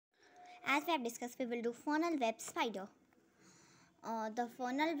As we have discussed, we will do funnel web spider. The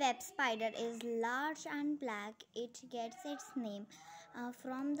funnel web spider is large and black. It gets its name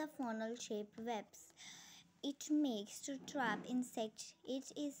from the funnel shaped webs it makes to trap insects.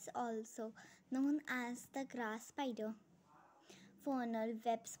 It is also known as the grass spider. Funnel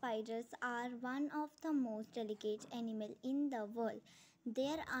web spiders are one of the most delicate animals in the world.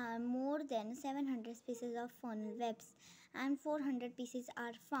 There are more than 700 species of funnel webs and 400 species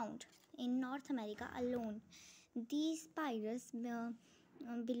are found in North America alone. These spiders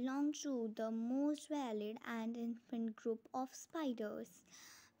belong to the most valued and infant group of spiders.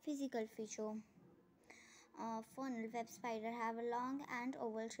 Physical feature funnel web spider have a long and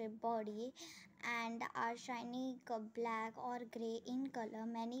oval shaped body and are shiny black or gray in color.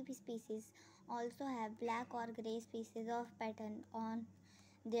 Many species also have black or gray species of pattern on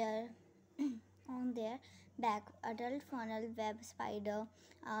their on their back. Adult funnel web spider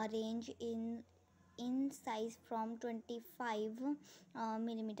range in size from 25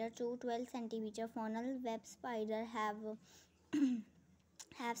 millimeter to 12 centimeter. Funnel web spider have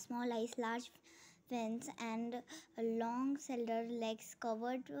small eyes, large fins, and long slender legs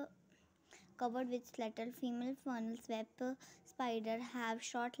covered with slender. Female funnel web spider have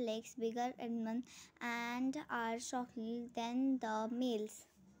short legs, bigger abdomen, and are shorter than the males.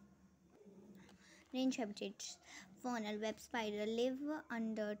 Range habitats. Funnel web spider live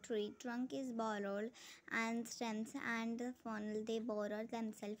under tree. Trunk is borrowed and stems and the funnel they burrow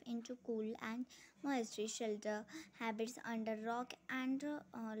themselves into cool and moist shelter. Habits under rock and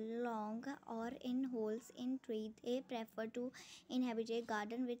long or in holes in tree. They prefer to inhabit a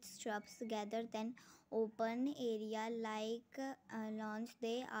garden with shrubs rather than open area like lawns.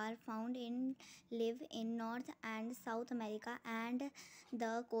 They are found in live in North and South America and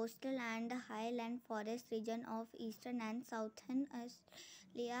the coastal and highland forest region of eastern and southern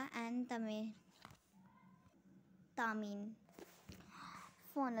Australia and Tamin.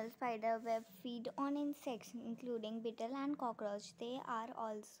 Funnel spider web feed on insects including beetle and cockroach. They are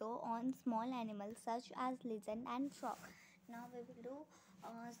also on small animals such as lizard and frog. Now we will do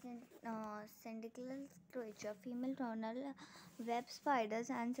syndical creature. Female funnel web spiders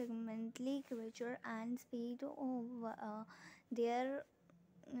and segmentally creature and speed over their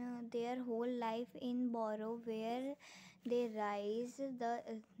whole life in burrow where they raise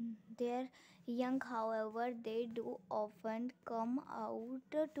their young. However, they do often come out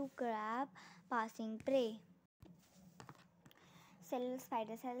to grab passing prey. Cellular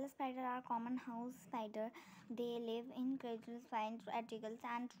spiders. Cellular spiders are common house spider. They live in cradles, vines, articles,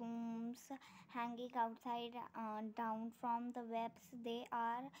 and rooms hanging outside down from the webs. They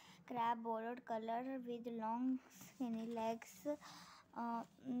are crab borrowed color with long skinny legs.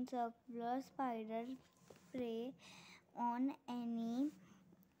 Circular spider prey on any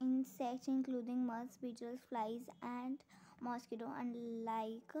insects including moths, beetles, flies, and mosquito.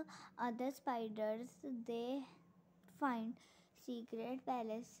 Unlike other spiders, they find secret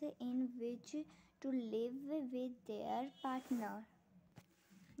palace in which to live with their partner.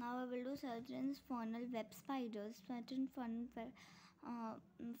 Now I will do certain funnel web spiders. Certain funnel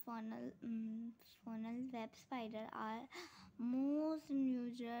funnel web spider are most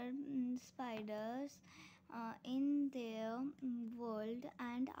unusual spiders in their world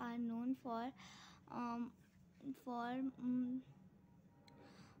and are known for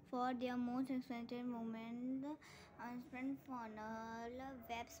for their most exciting movement. Unsprint funnel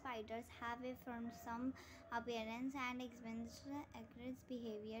web spiders have a some appearance and aggressive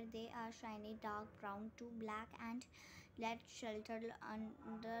behavior. They are shiny dark brown to black and let shelter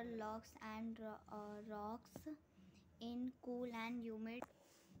under logs and rocks in cool and humid.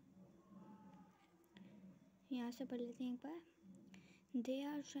 यहाँ से पढ़ लेते हैं एक बार. They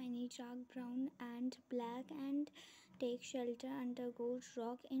are shiny dark brown and black and take shelter under gold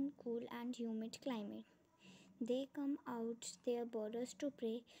rock in cool and humid climate. They come out their burrows to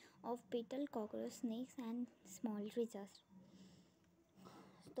prey of beetle, cockroach, snakes and small creatures.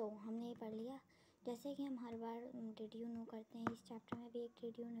 तो हमने ये पढ़ लिया. जैसे कि हम हर बार did you know करते हैं, इस चैप्टर में भी एक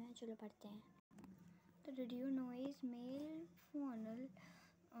डिड यू नो है. चलो पढ़ते हैं. तो did you know is male funnel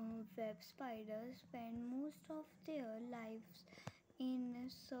web spiders spend most of their lives in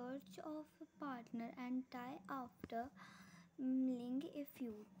search of a partner and die after milling a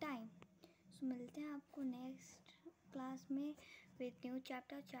few times. So मिलते हैं आपको नेक्स्ट क्लास में with new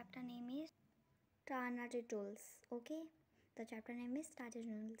chapter. Chapter name is Tarnatitals. Okay, the chapter name is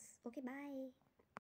Tarnatitals. Okay, bye.